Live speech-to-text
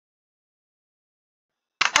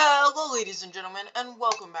Hello ladies and gentlemen, and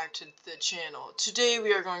welcome back to the channel. Today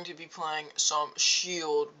we are going to be playing some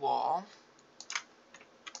Shieldwall.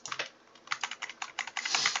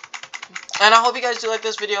 And I hope you guys do like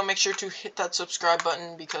this video. Make sure to hit that subscribe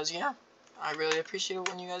button because, yeah, I really appreciate it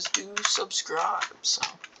when you guys do subscribe, so.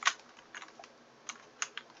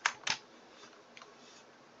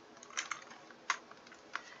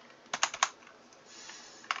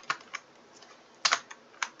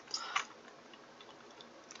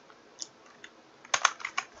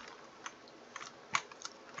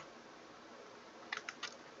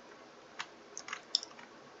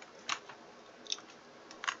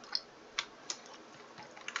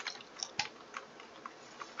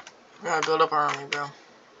 We gotta build up our army, bro.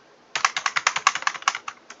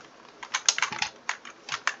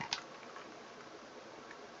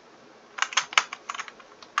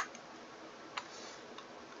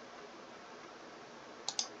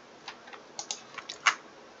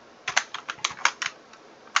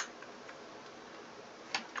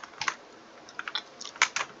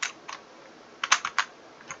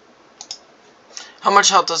 How much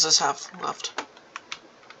health does this have left?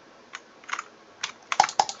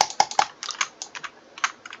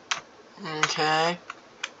 Okay.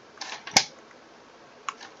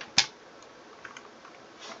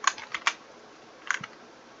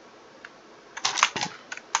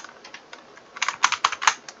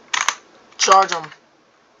 Charge them.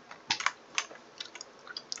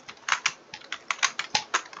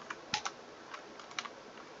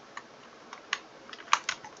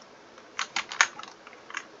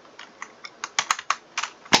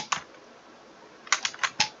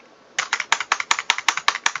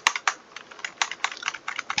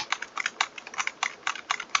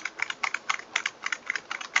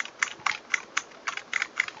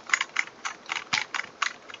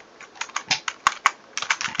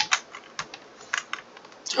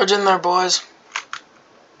 Charge in there, boys.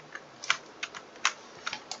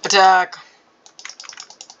 Attack.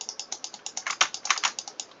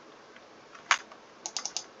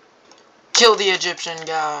 Kill the Egyptian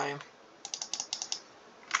guy.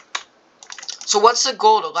 So what's the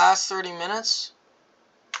goal? To last 30 minutes?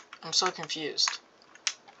 I'm so confused.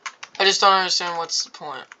 I just don't understand what's the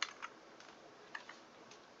point.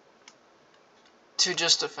 To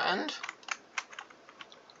just defend?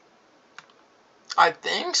 I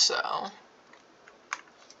think so.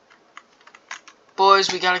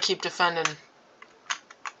 Boys, we gotta keep defending.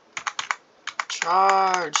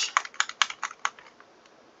 Charge.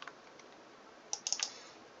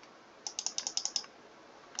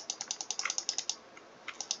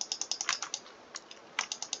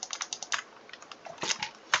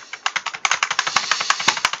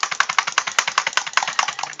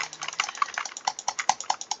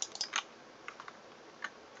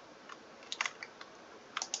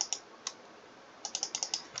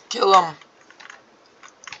 Kill him.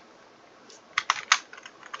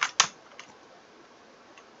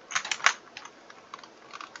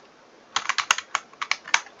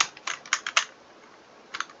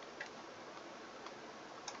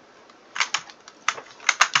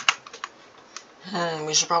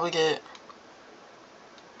 We should probably get...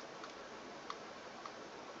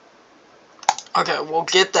 Okay, we'll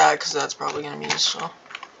get that because that's probably going to be useful.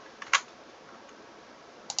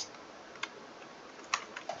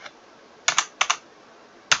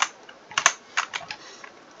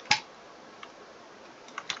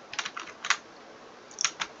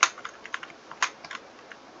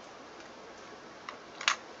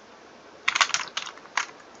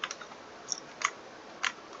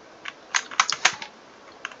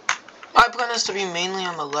 My plan is to be mainly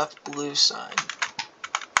on the left blue side.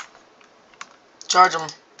 Charge them.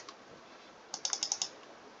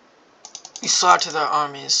 We slaughter their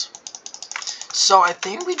armies. So I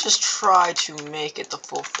think we just try to make it the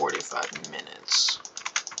full 45 minutes.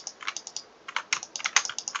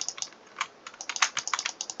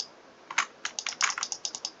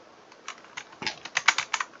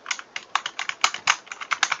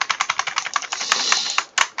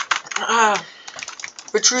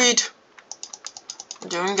 Retreat. We're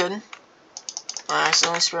doing good. I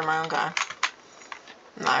accidentally spared my own guy.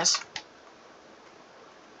 Nice.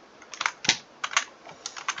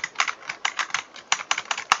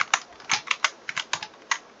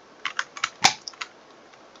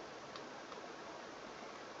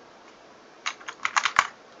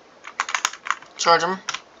 Charge him.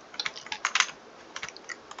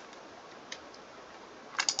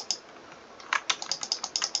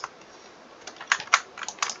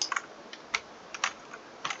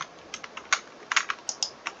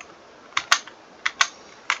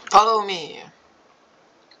 Follow me.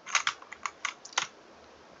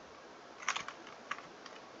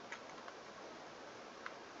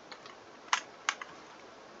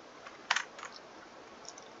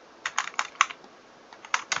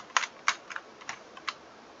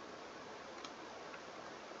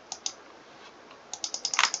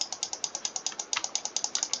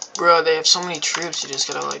 Bro, they have so many troops, you just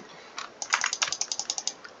gotta, like,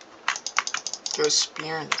 go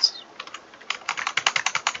spearing it.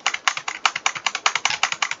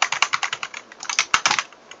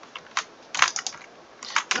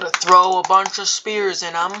 Gotta throw a bunch of spears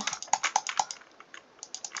in them.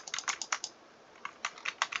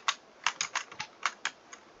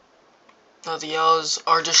 No, the yellows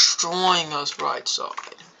are destroying us right side.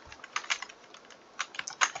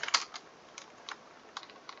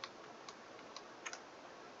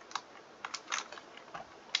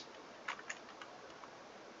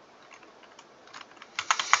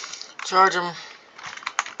 Charge them.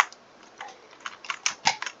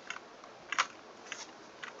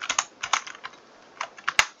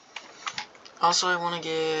 Also, I want to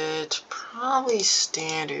get probably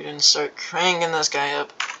standard and start cranking this guy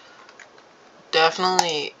up.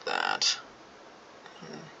 Definitely that.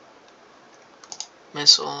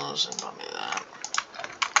 Missiles and probably that.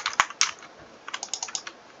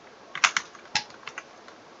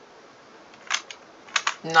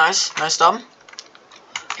 Nice, nice job.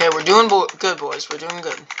 Okay, we're doing good, boys. We're doing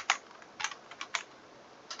good.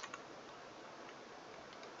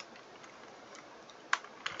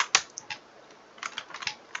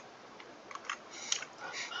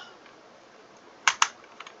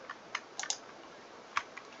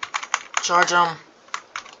 Charge them.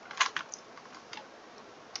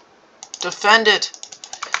 Defend it.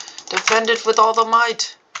 Defend it with all the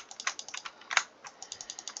might.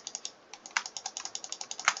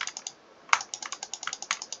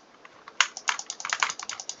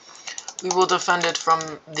 We will defend it from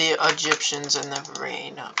the Egyptians and the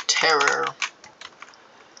reign of terror.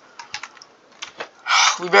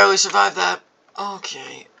 We barely survived that.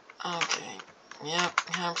 Okay. Okay. Yep,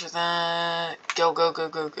 capture that. Go, go, go,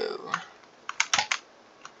 go, go.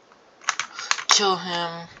 Kill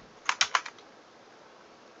him.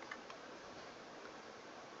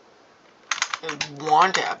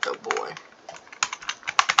 One tap, though, boy.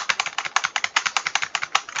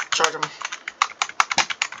 Charge him.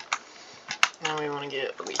 Now we want to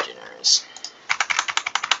get legionnaires.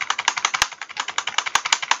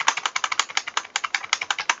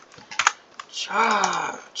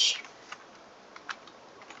 Charge.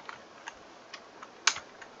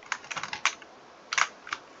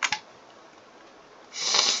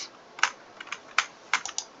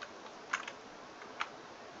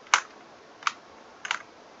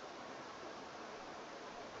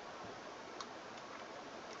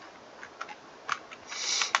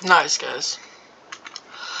 Nice, guys.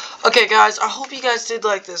 Okay, guys, I hope you guys did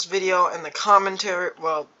like this video and the commentary,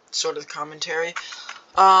 well, sort of commentary.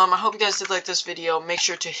 I hope you guys did like this video. Make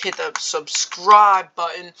sure to hit the subscribe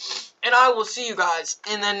button, and I will see you guys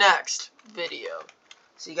in the next video.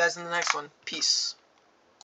 See you guys in the next one. Peace.